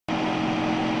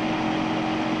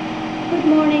good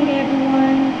morning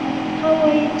everyone. How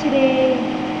are you today?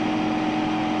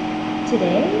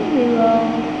 Today we will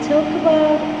talk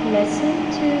about lesson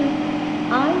 2,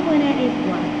 Iguana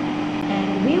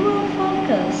and we will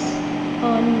focus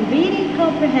on reading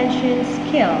comprehension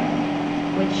skill,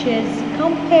 which is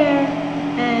compare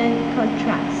and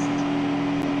contrast.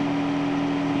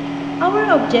 Our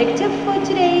objective for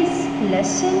today's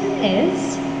lesson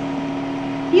is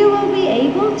you will be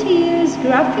able to use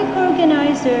graphic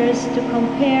organizers to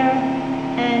compare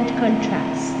and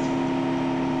contrast.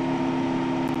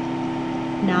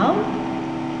 Now,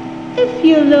 if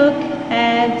you look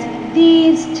at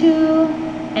these two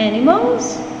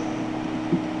animals,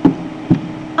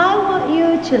 I want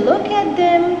you to look at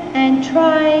them and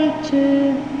try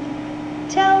to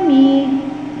tell me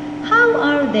how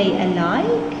are they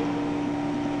alike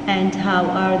and how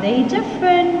are they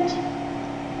different.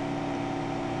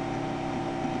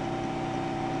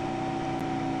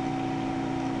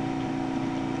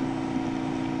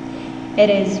 It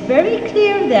is very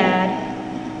clear that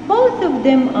both of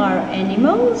them are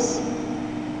animals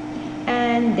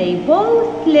and they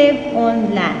both live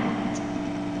on land.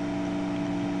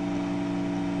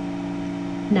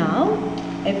 Now,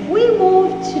 if we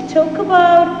move to talk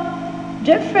about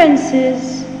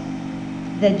differences,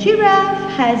 the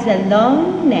giraffe has a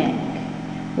long neck,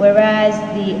 whereas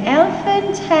the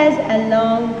elephant has a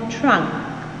long trunk.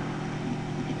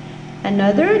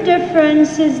 Another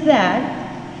difference is that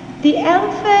the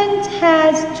elephant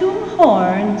has 2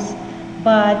 horns,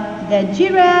 but the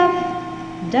giraffe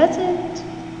doesn't.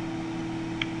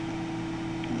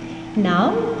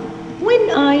 Now, when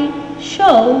I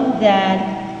show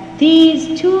that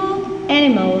these 2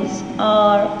 animals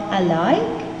are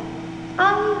alike,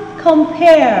 I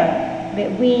compare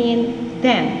between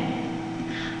them.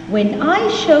 When I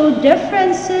show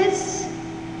differences,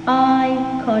 I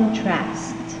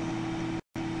contrast.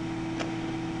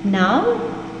 Now,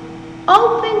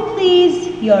 open please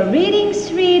your reading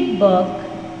street book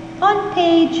on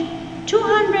page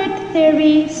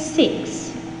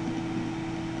 236.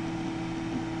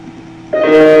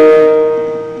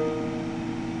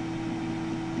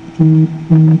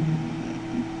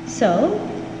 So,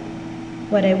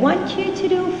 what I want you to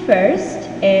do first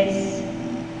is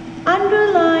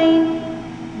underline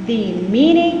the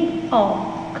meaning of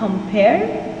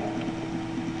compare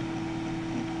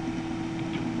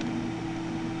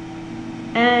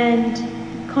and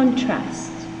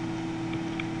contrast.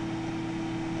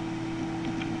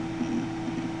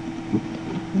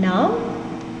 Now,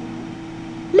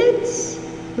 let's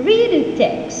read a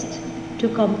text to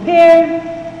compare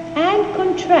and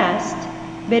contrast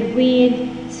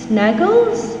between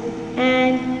Snuggles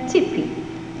and Tippy.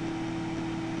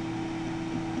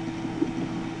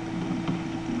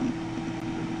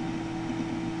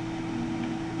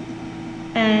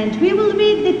 And we will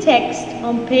read the text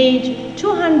on page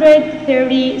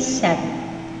 237.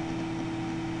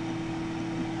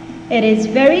 It is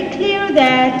very clear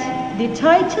that the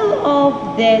title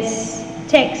of this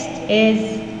text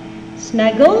is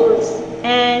Snuggles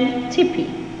and Tippy.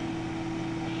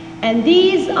 And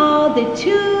these are the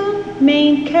 2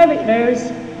 main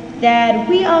characters that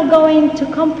we are going to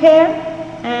compare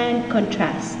and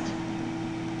contrast.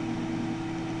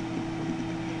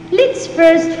 Let's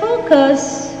first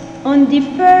focus on the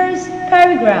first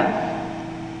paragraph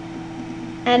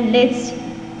and let's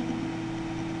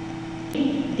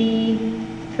read the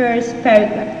first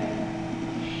paragraph.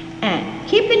 And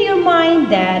keep in your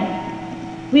mind that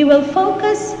we will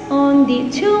focus on the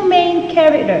 2 main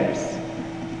characters.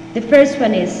 The first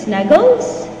one is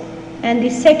Snuggles and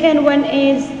the second one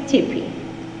is Tippy.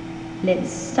 Let's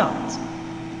start.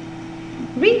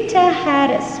 Rita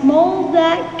had a small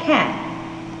black cat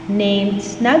named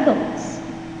Snuggles.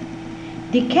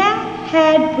 The cat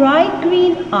had bright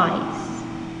green eyes.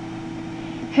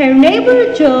 Her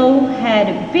neighbor Joe had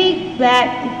a big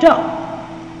black dog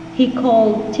he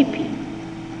called Tippy.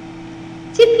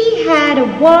 Tippy had a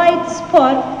white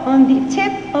spot on the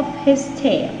tip of his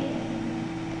tail.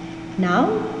 Now,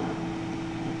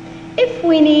 if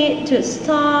we need to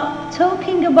start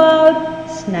talking about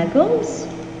Snuggles,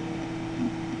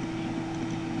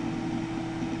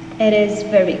 it is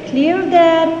very clear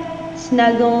that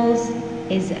Snuggles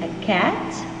is a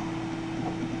cat,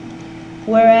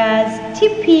 whereas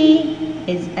Tippy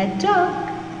is a dog,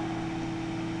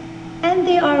 and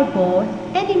they are both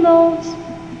animals.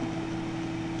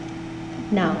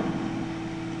 Now,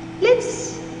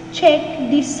 let's check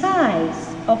the size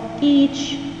of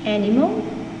each animal.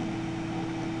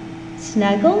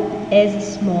 Snuggle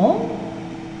is small,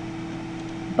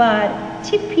 but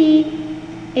Tippy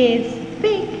is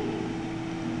big.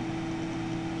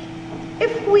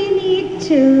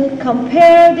 to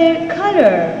compare their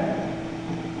color.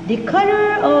 The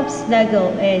color of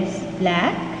Snuggle is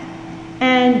black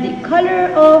and the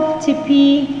color of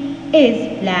Tippy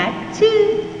is black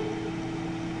too.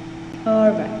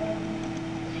 Alright,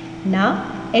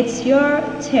 now it's your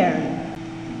turn.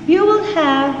 You will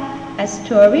have a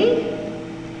story.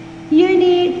 You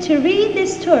need to read the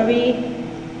story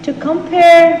to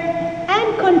compare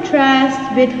and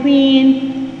contrast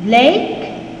between Blake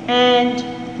and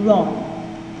Ron.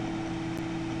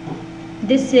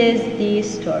 This is the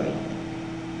story.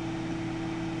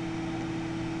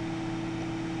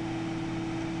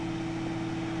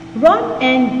 Ron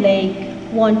and Blake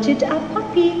wanted a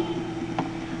puppy,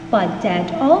 but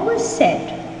Dad always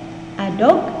said, a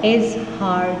dog is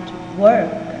hard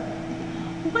work.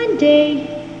 One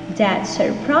day, Dad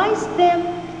surprised them.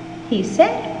 He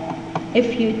said,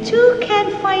 if you two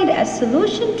can find a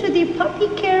solution to the puppy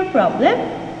care problem,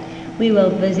 we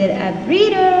will visit a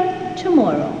breeder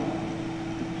tomorrow.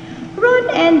 Ron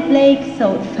and Blake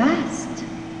thought fast.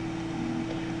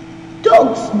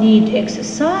 Dogs need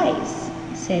exercise,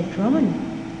 said Ron.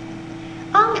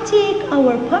 I'll take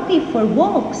our puppy for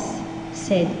walks,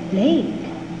 said Blake.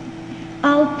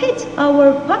 I'll pet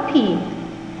our puppy.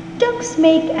 Dogs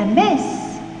make a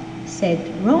mess, said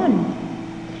Ron.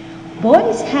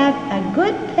 Boys have a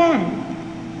good plan.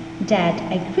 Dad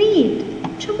agreed.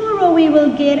 Tomorrow we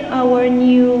will get our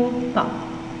new pup.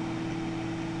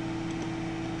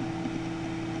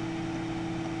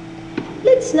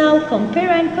 Let's now compare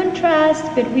and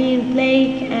contrast between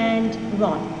Blake and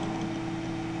Ron.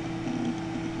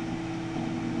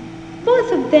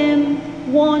 Both of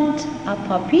them want a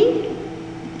puppy.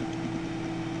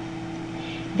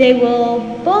 They will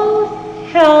both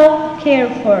help care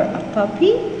for a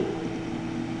puppy.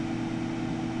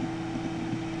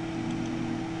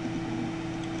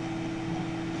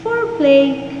 For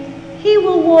Blake, he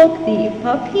will walk the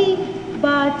puppy,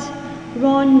 but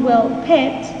Ron will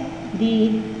pet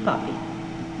the puppy.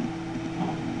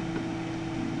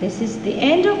 This is the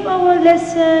end of our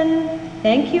lesson.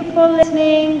 Thank you for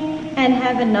listening and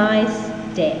have a nice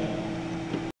day.